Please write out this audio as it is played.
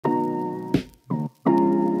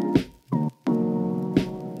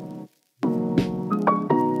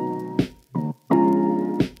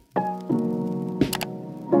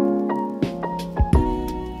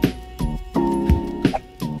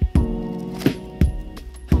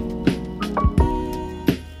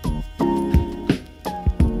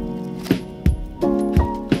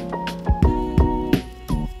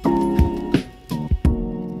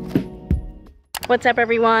What's up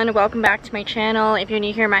everyone? Welcome back to my channel. If you're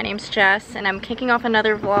new here, my name's Jess and I'm kicking off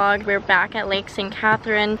another vlog. We're back at Lake St.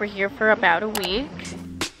 Catherine. We're here for about a week.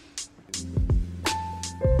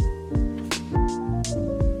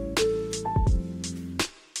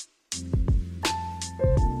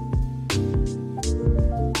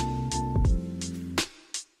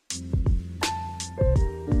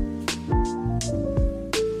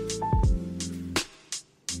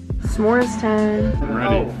 S'mores time. I'm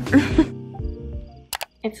ready. Oh.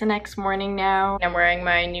 It's the next morning now. I'm wearing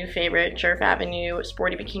my new favorite Jerf Avenue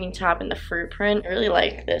sporty bikini top in the fruit print. I really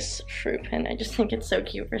like this fruit print. I just think it's so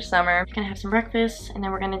cute for summer. We're gonna have some breakfast and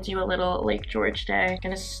then we're gonna do a little Lake George day.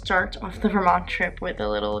 Gonna start off the Vermont trip with a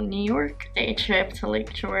little New York day trip to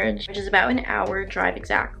Lake George, which is about an hour drive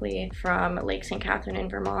exactly from Lake St. Catherine in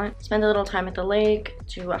Vermont. Spend a little time at the lake,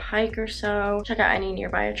 do a hike or so, check out any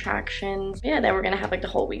nearby attractions. But yeah, then we're gonna have like the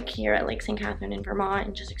whole week here at Lake St. Catherine in Vermont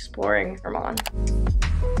and just exploring Vermont.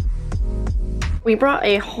 We brought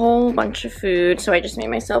a whole bunch of food, so I just made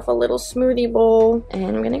myself a little smoothie bowl,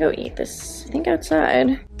 and I'm gonna go eat this, I think,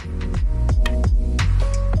 outside.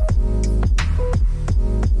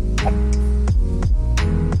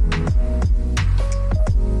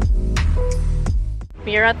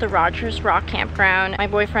 We are at the Rogers Rock Campground. My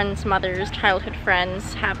boyfriend's mother's childhood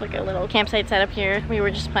friends have like a little campsite set up here. We were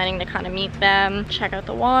just planning to kind of meet them, check out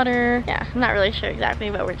the water. Yeah, I'm not really sure exactly,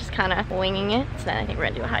 but we're just kind of winging it. So then I think we're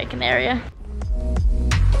gonna do a hike in the area.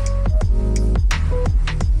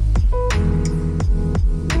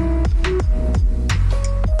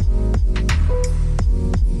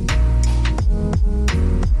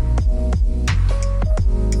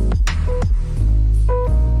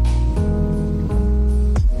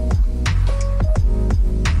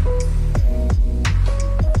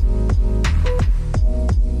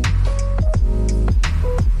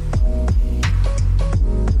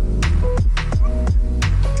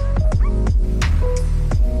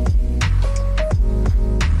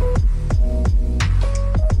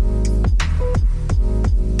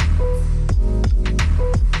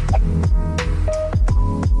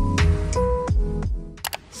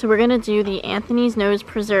 So we're gonna do the Anthony's Nose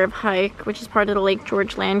Preserve hike, which is part of the Lake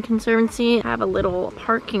George Land Conservancy. Have a little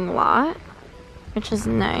parking lot, which is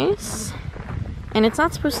nice. And it's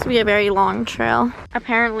not supposed to be a very long trail.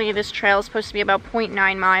 Apparently this trail is supposed to be about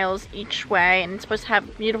 0.9 miles each way, and it's supposed to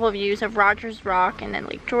have beautiful views of Rogers Rock and then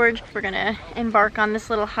Lake George. We're gonna embark on this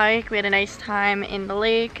little hike. We had a nice time in the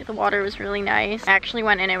lake. The water was really nice. I actually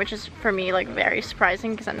went in it, which is for me like very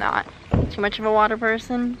surprising because I'm not too much of a water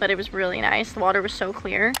person, but it was really nice. The water was so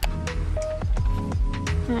clear.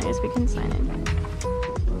 And I guess we can sign in.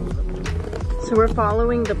 So we're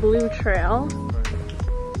following the blue trail.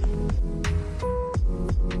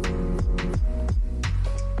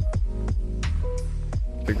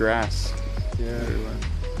 The grass. Yeah, everywhere.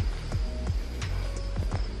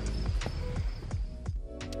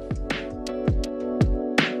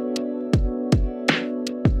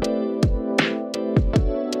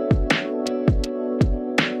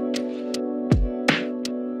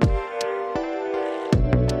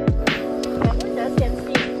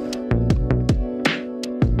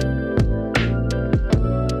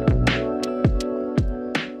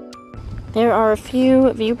 There are a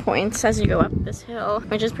few viewpoints as you go up this hill,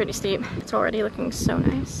 which is pretty steep. It's already looking so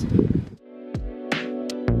nice.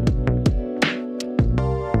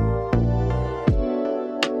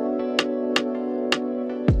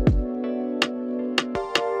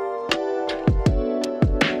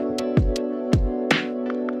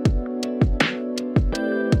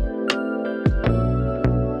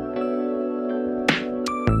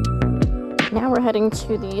 Now we're heading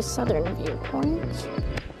to the southern viewpoint.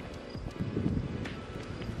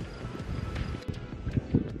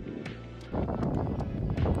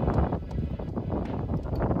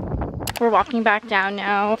 We're walking back down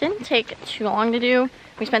now. It didn't take too long to do.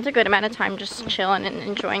 We spent a good amount of time just chilling and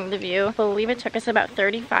enjoying the view. I believe it took us about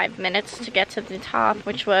 35 minutes to get to the top,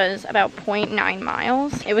 which was about 0.9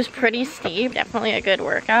 miles. It was pretty steep, definitely a good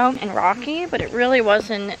workout, and rocky, but it really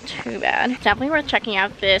wasn't too bad. Definitely worth checking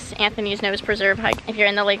out this Anthony's Nose Preserve hike if you're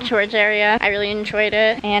in the Lake George area. I really enjoyed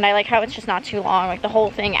it, and I like how it's just not too long. Like the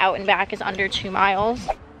whole thing out and back is under 2 miles.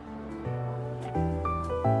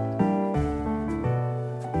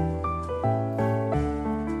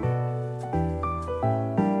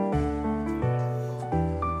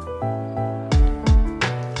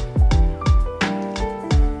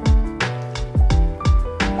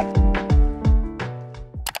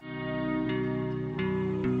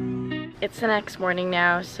 It's the next morning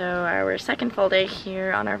now, so our second full day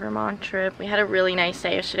here on our Vermont trip. We had a really nice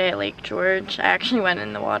day yesterday at Lake George. I actually went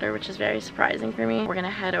in the water, which is very surprising for me. We're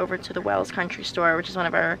gonna head over to the Wells Country Store, which is one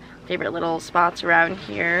of our favorite little spots around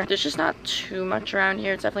here. There's just not too much around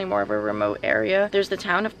here. It's definitely more of a remote area. There's the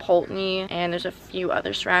town of Poultney, and there's a few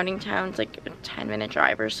other surrounding towns, like a 10-minute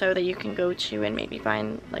drive or so, that you can go to and maybe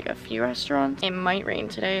find like a few restaurants. It might rain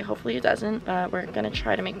today. Hopefully it doesn't, but we're gonna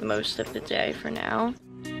try to make the most of the day for now.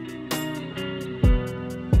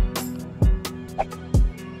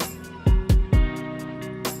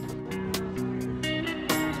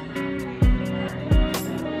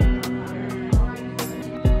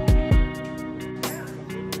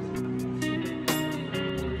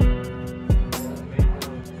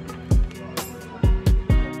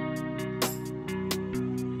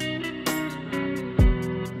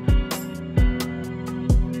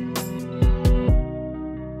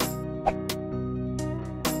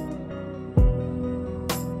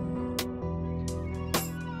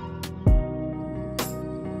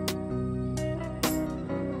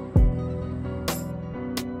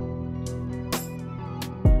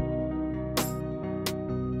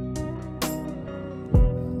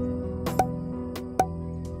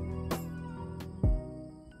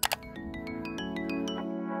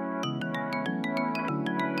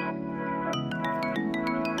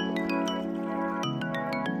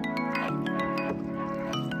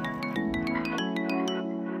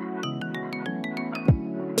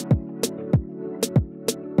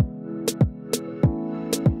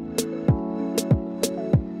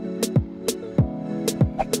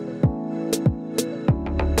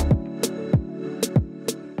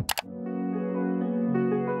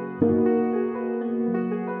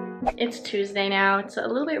 It's Tuesday now. It's a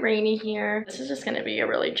little bit rainy here. This is just gonna be a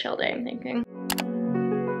really chill day, I'm thinking.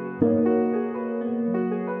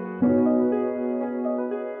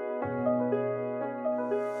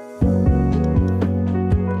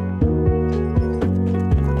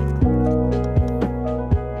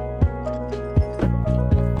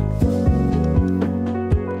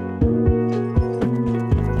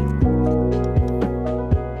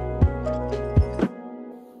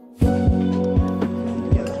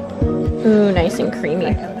 Ooh, nice and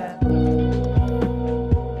creamy.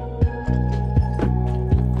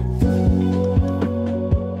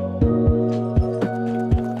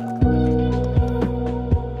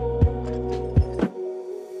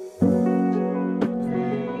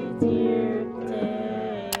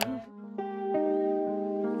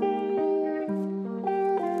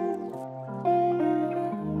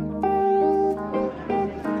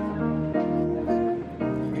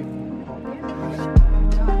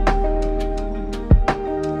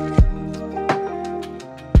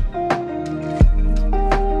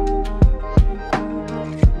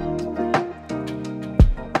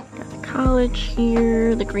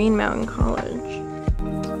 Here, the Green Mountain College.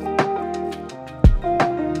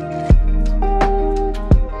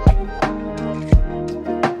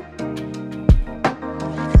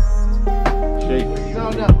 Shake.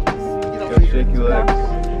 Go shake your legs.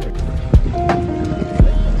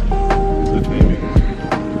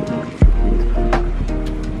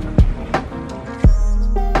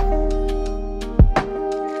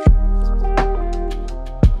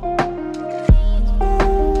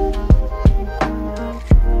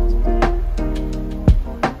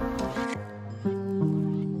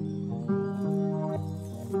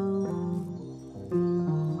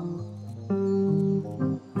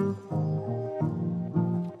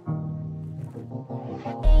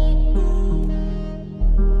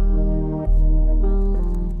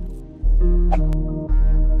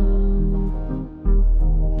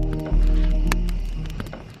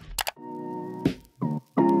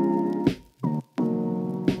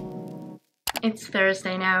 It's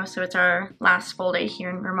Thursday now, so it's our last full day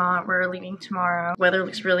here in Vermont. We're leaving tomorrow. Weather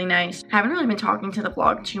looks really nice. I haven't really been talking to the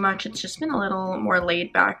vlog too much. It's just been a little more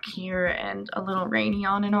laid back here and a little rainy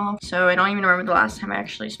on and off. So I don't even remember the last time I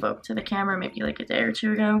actually spoke to the camera, maybe like a day or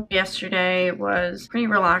two ago. Yesterday was pretty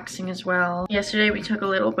relaxing as well. Yesterday we took a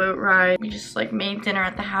little boat ride. We just like made dinner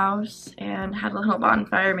at the house and had a little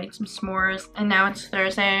bonfire, made some s'mores. And now it's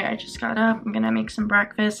Thursday. I just got up. I'm gonna make some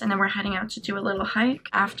breakfast and then we're heading out to do a little hike.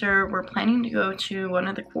 After, we're planning to go to one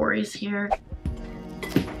of the quarries here.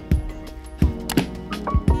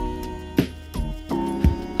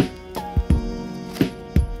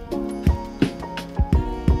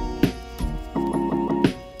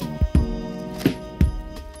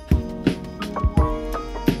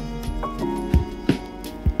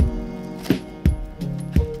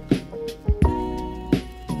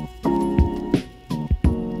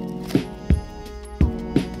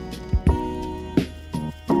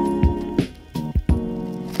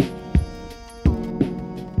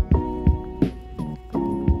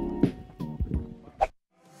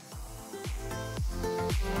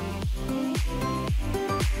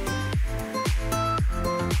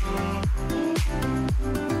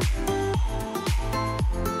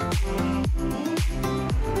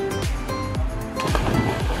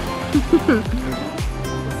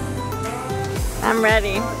 I'm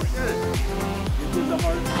ready.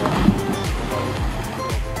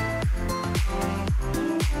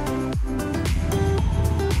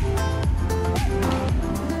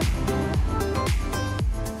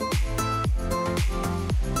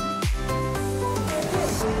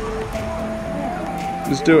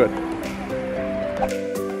 Let's do it.